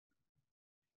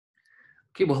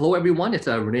Okay, well, hello everyone. It's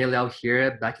Renee Lau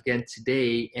here, back again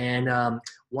today, and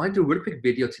wanted to do a really quick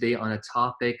video today on a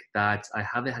topic that I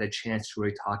haven't had a chance to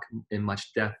really talk in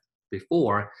much depth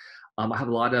before. I have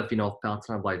a lot of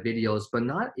fountain of life videos, but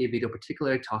not a video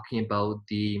particularly talking about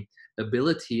the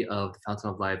ability of the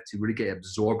fountain of life to really get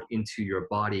absorbed into your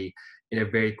body in a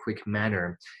very quick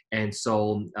manner. And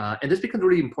so, and this becomes a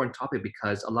really important topic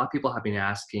because a lot of people have been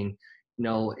asking,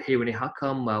 hey Renee, how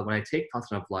come when I take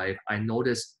fountain of life, I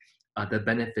notice the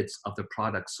benefits of the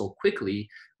product so quickly.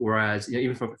 Whereas,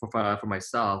 even for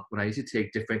myself, when I used to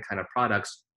take different kind of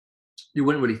products, you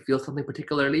wouldn't really feel something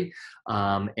particularly.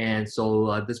 And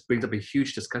so this brings up a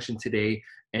huge discussion today,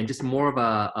 and just more of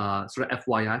a sort of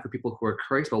FYI for people who are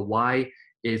curious about why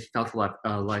is Felt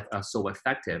Life so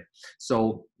effective.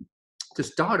 So to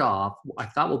start off, I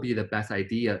thought would be the best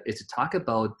idea is to talk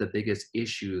about the biggest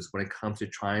issues when it comes to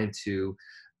trying to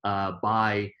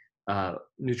buy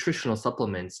nutritional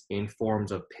supplements in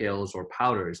forms of pills or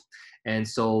powders. And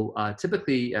so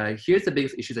typically, here's the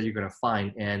biggest issues that you're going to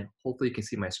find, and hopefully you can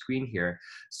see my screen here.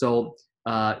 So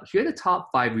here are the top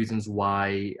 5 reasons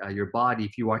why your body,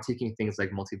 if you are taking things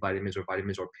like multivitamins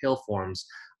or pill forms,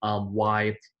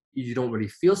 why you don't really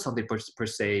feel something per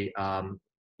se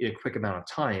in a quick amount of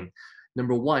time.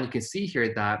 Number one, you can see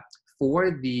here that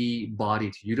for the body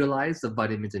to utilize the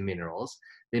vitamins and minerals,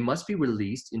 they must be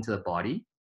released into the body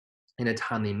in a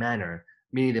timely manner,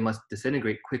 meaning they must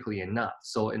disintegrate quickly enough.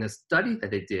 So in a study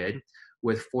that they did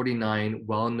with 49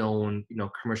 well-known,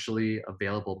 commercially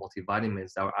available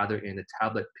multivitamins that were either in the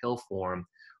tablet pill form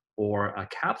or a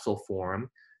capsule form,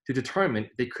 to determine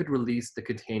they could release the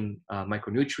contained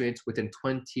micronutrients within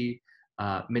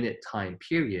 20-minute time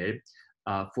period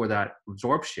for that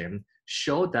absorption,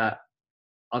 showed that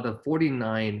of the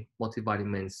 49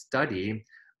 multivitamin study,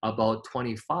 about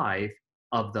 25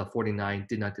 of the 49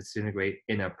 did not disintegrate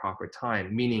in a proper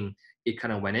time, meaning it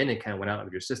kind of went in and kind of went out of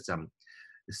your system.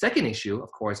 The second issue, of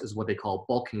course, is what they call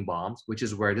bulking bombs, which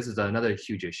is where this is another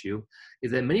huge issue,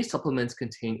 is that many supplements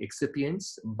contain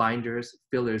excipients, binders,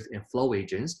 fillers, and flow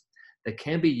agents that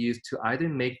can be used to either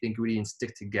make the ingredients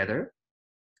stick together,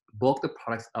 bulk the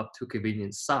products up to a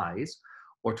convenient size,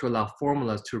 or to allow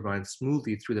formulas to run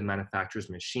smoothly through the manufacturer's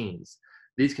machines.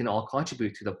 These can all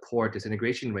contribute to the poor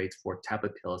disintegration rates for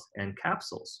tablet pills and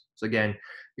capsules. So again,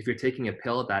 if you're taking a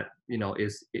pill that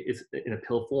is in a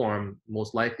pill form,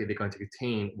 most likely they're going to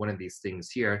contain one of these things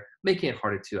here, making it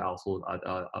harder to also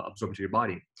absorb into your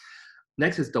body.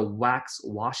 Next is the wax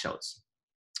washouts.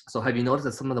 So have you noticed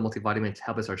that some of the multivitamin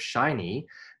tablets are shiny?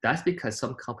 That's because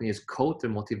some companies coat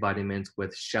their multivitamins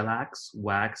with shellac,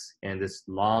 wax, and this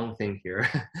long thing here,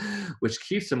 which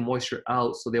keeps the moisture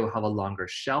out so they will have a longer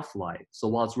shelf life. So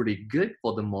while it's really good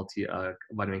for the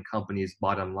multivitamin company's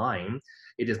bottom line,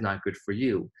 it is not good for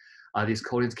you. These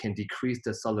coatings can decrease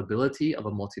the solubility of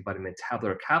a multivitamin tablet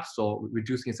or capsule,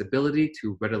 reducing its ability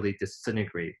to readily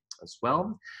disintegrate as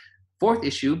well. Fourth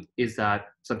issue is that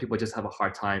some people just have a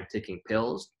hard time taking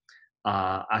pills.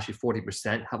 Actually,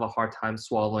 40% have a hard time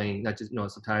swallowing. Not just,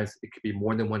 sometimes it could be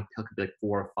more than one pill, could be like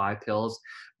 4 or 5 pills,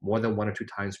 more than 1 or 2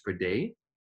 times per day.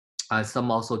 Some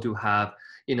also do have,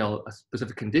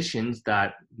 specific conditions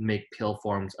that make pill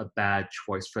forms a bad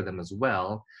choice for them as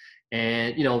well.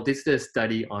 And, this did a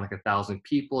study on like 1,000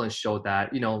 people and showed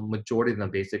that, majority of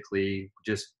them basically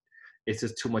it's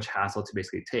just too much hassle to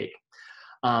basically take.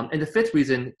 And the fifth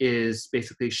reason is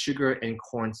basically sugar and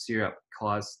corn syrup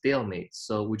cause stalemate.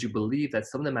 So would you believe that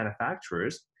some of the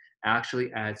manufacturers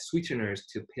actually add sweeteners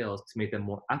to pills to make them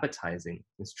more appetizing?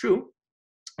 It's true.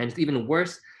 And it's even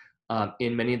worse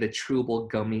in many of the chewable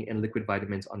gummy and liquid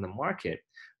vitamins on the market.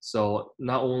 So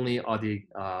not only are they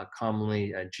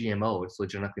commonly GMOs, so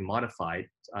genetically modified,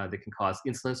 they can cause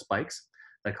insulin spikes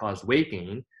that cause weight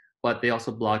gain, but they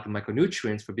also block the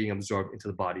micronutrients from being absorbed into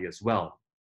the body as well.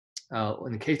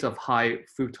 In the case of high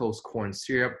fructose corn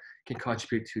syrup, can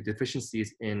contribute to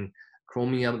deficiencies in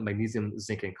chromium, magnesium,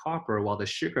 zinc, and copper, while the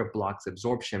sugar blocks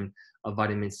absorption of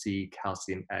vitamin C,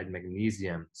 calcium, and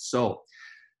magnesium. So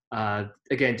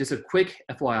again, just a quick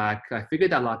FYI, I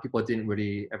figured that a lot of people didn't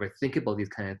really ever think about these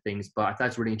kind of things, but I thought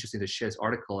it's really interesting to share this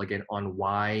article again on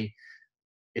why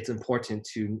it's important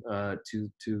to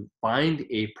find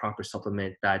a proper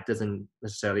supplement that doesn't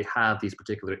necessarily have these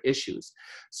particular issues.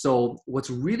 So what's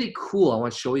really cool I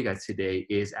want to show you guys today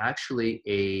is actually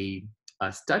a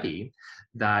study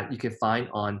that you can find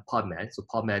on PubMed. So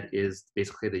PubMed is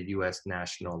basically the US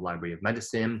National Library of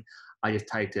Medicine. I just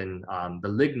typed in the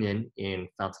lignin in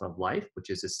Fountain of Life, which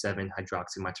is a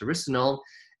 7-hydroxymytaricinol,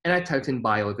 and I typed in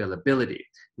bioavailability.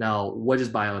 Now, what is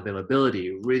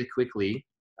bioavailability? Really quickly,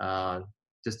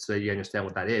 just so you understand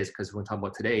what that is, because we're talking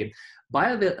about today,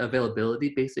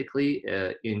 bioavailability basically,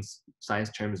 in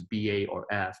science terms, BA or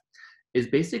F, is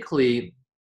basically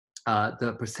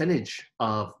the percentage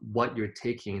of what you're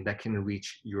taking that can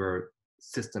reach your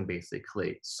system,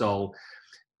 basically. So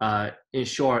in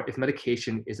short, if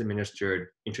medication is administered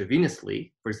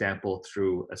intravenously, for example,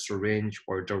 through a syringe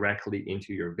or directly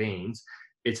into your veins,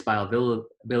 its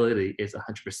bioavailability is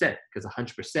 100%, because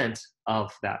 100%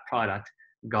 of that product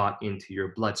got into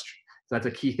your bloodstream. So that's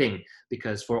a key thing,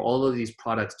 because for all of these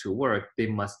products to work, they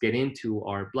must get into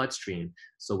our bloodstream.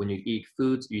 So when you eat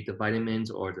foods, you eat the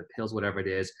vitamins or the pills, whatever it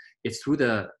is, it's through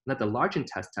the, not the large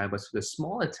intestine, but through the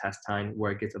small intestine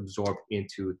where it gets absorbed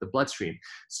into the bloodstream.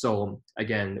 So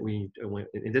again,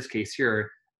 in this case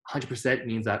here, 100%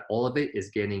 means that all of it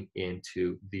is getting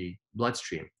into the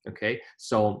bloodstream, okay?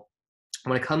 So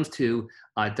when it comes to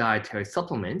dietary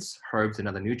supplements, herbs and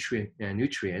other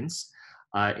nutrients,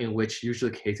 in which usually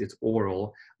the case it's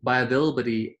oral,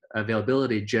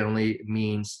 availability generally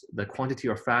means the quantity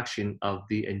or fraction of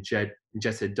the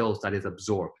ingested dose that is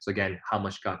absorbed. So again, how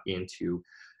much got into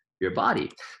your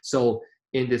body. So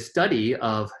in this study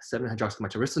of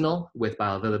 7-hydroxymethylmericinol with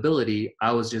bioavailability,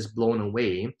 I was just blown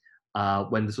away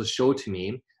when this was showed to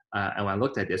me. And when I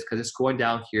looked at this, because it's going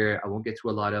down here, I won't get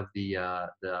through a lot of the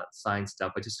science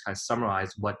stuff, but just kind of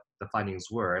summarize what the findings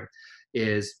were,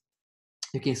 is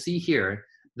you can see here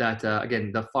that,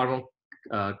 again, the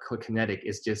pharmacokinetic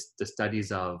is just the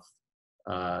studies of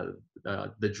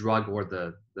the drug or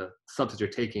the substance you're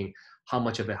taking, how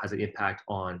much of it has an impact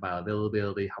on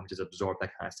bioavailability, how much is absorbed,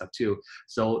 that kind of stuff too.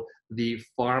 So the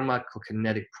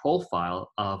pharmacokinetic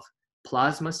profile of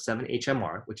plasma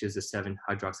 7-HMR, which is the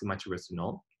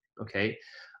 7-hydroxymethylmericinol, okay,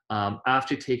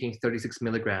 after taking 36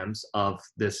 milligrams of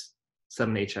this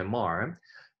 7-HMR,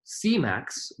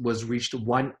 Cmax was reached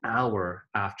 1 hour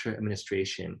after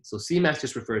administration. So Cmax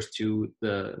just refers to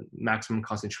the maximum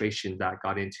concentration that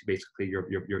got into basically your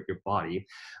body.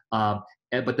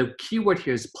 But the key word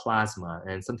here is plasma.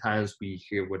 And sometimes we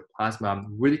hear word plasma.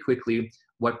 Really quickly,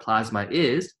 what plasma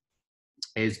is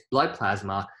blood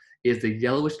plasma is the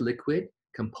yellowish liquid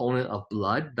component of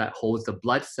blood that holds the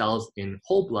blood cells in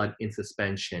whole blood in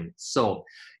suspension. So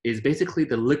it's basically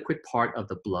the liquid part of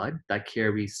the blood that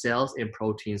carries cells and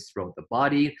proteins throughout the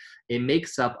body. It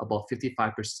makes up about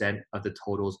 55% of the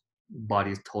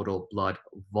body's total blood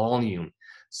volume.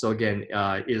 So again,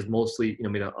 it is mostly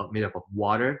made up of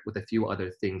water with a few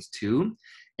other things too.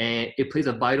 And it plays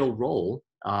a vital role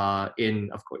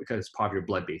of course, because it's part of your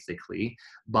blood basically,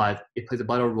 but it plays a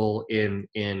vital role in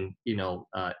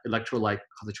electrolyte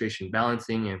concentration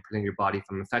balancing and protecting your body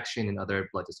from infection and other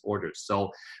blood disorders. So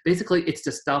basically, it's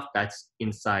the stuff that's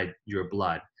inside your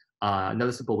blood.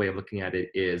 Another simple way of looking at it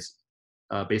is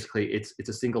basically it's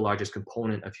the single largest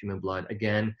component of human blood.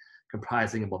 Again,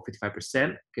 comprising about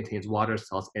 55%, contains water,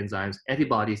 salts, enzymes,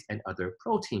 antibodies, and other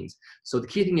proteins. So the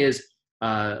key thing is,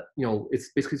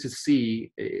 it's basically to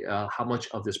see how much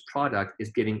of this product is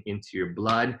getting into your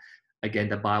blood. Again,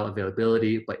 the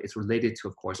bioavailability, but it's related to,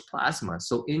 of course, plasma.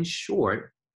 So in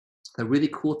short, the really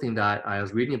cool thing that I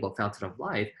was reading about Fountain of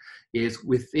Life is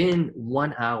within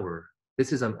 1 hour,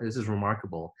 this is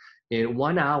remarkable. In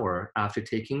 1 hour after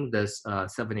taking this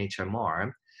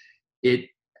 7-HMR, the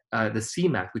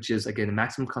Cmax, which is again the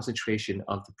maximum concentration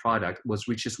of the product, was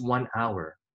reached just 1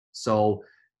 hour. So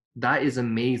that is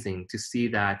amazing to see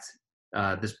that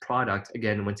this product,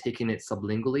 again, when taking it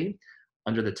sublingually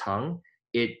under the tongue,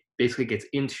 it basically gets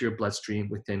into your bloodstream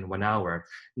within 1 hour.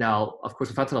 Now, of course,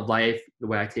 the Fountain of Life, the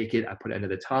way I take it, I put it under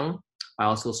the tongue. I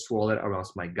also swirl it around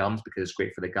my gums because it's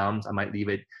great for the gums. I might leave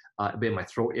it a bit in my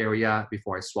throat area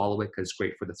before I swallow it because it's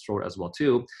great for the throat as well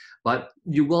too. But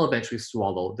you will eventually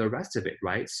swallow the rest of it,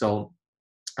 right? So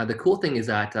the cool thing is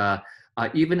that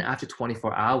even after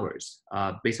 24 hours,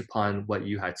 based upon what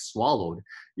you had swallowed,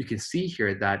 you can see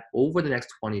here that over the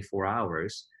next 24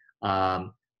 hours,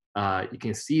 you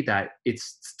can see that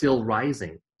it's still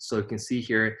rising. So you can see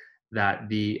here that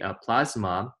the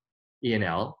plasma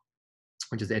ENL,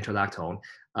 which is the interlactone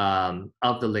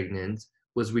of the lignans,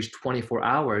 was reached 24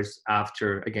 hours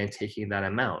after, again, taking that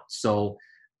amount. So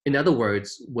in other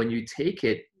words, when you take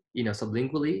it,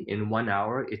 sublingually in 1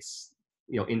 hour, it's,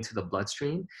 into the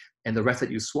bloodstream, and the rest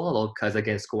that you swallow, because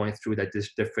again, it's going through that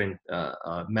different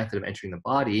method of entering the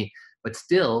body, but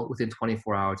still within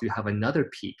 24 hours, you have another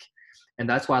peak. And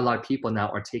that's why a lot of people now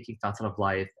are taking Fountain of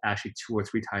Life actually 2 or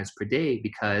 3 times per day,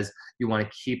 because you want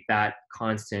to keep that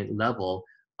constant level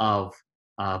of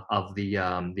the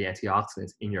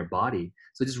antioxidants in your body.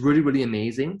 So it's really, really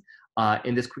amazing.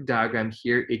 In this quick diagram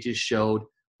here, it just showed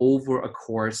over a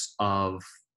course of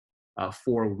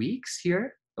 4 weeks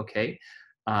here, okay?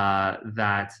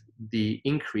 that the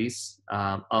increase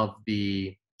of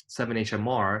the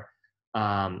 7-HMR,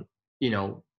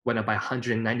 went up by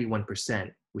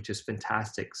 191%, which is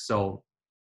fantastic. So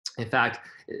in fact,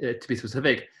 to be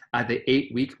specific, at the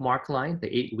 8-week mark line,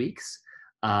 the 8 weeks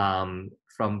from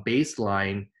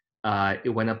baseline, it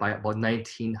went up by about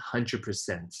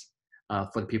 1,900%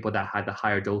 for the people that had the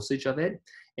higher dosage of it,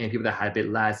 and people that had a bit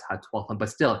less had 1,200. But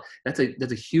still, that's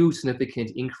a huge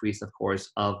significant increase, of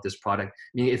course, of this product.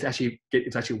 Meaning it's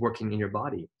actually working in your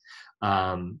body.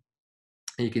 And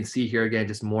you can see here again,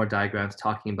 just more diagrams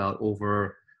talking about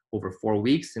over 4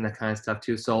 weeks and that kind of stuff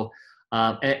too. So,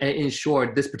 and in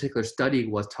short, this particular study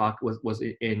was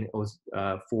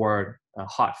for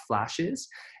hot flashes.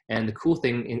 And the cool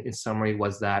thing in summary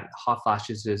was that hot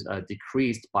flashes is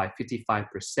decreased by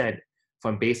 55%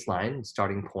 from baseline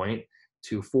starting point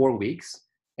to 4 weeks,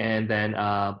 and then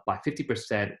by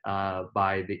 50%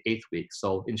 by the 8th week.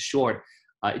 So in short,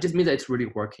 it just means that it's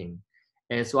really working.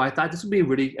 And so I thought this would be a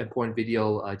really important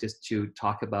video just to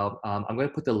talk about. I'm going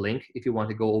to put the link if you want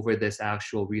to go over this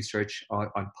actual research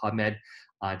on PubMed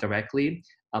directly.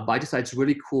 But I decided it's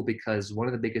really cool because one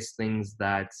of the biggest things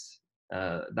that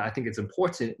I think is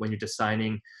important when you're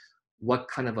deciding what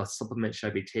kind of a supplement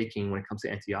should I be taking when it comes to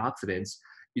antioxidants,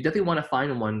 you definitely want to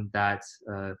find one that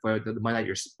for the money that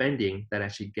you're spending that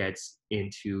actually gets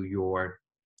into your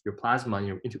plasma,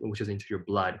 which is into your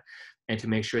blood, and to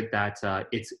make sure that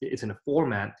it's in a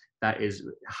format that is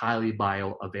highly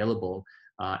bioavailable.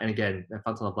 And again,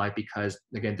 Fountain of Life, because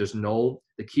again, the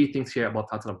key things here about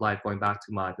Fountain of Life, going back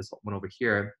to this one over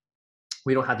here,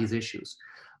 we don't have these issues.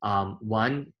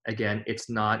 One, again, it's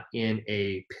not in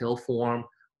a pill form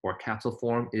or capsule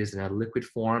form, it is in a liquid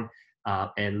form.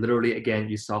 And literally, again,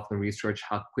 you saw from the research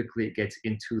how quickly it gets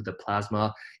into the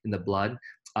plasma in the blood.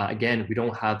 Again, we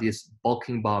don't have these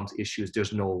bulking bombs issues.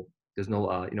 There's no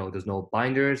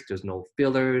binders, there's no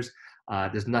fillers,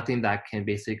 there's nothing that can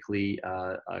basically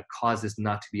cause this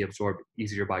not to be absorbed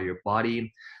easier by your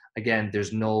body. Again,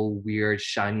 there's no weird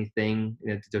shiny thing.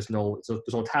 There's no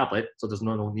tablet, so there's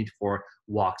no need for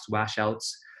wash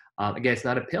outs. Again, it's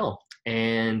not a pill.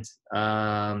 And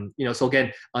so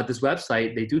again, this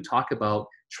website, they do talk about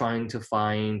trying to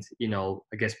find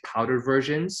I guess powdered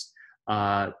versions.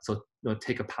 So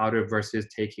take a powder versus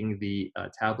taking the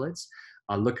tablets.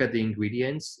 Look at the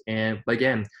ingredients, but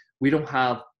again, we don't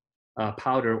have a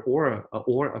powder or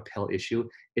a pill issue.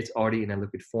 It's already in a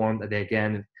liquid form that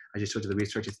again, I just showed you the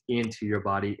research, is into your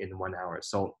body in 1 hour.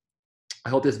 So I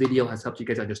hope this video has helped you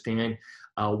guys understand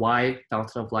why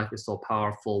Fountain of Life is so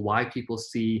powerful, why people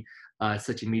see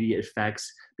such immediate effects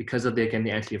because of the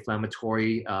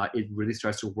anti-inflammatory. It really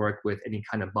starts to work with any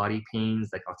kind of body pains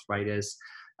like arthritis,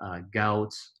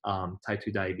 gout, type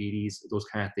 2 diabetes, those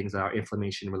kind of things that are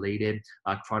inflammation related,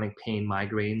 chronic pain,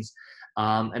 migraines.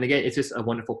 And again, it's just a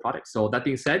wonderful product. So that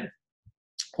being said,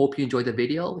 hope you enjoyed the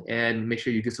video, and make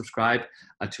sure you do subscribe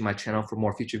to my channel for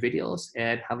more future videos,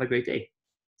 and have a great day.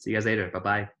 See you guys later.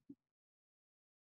 Bye-bye.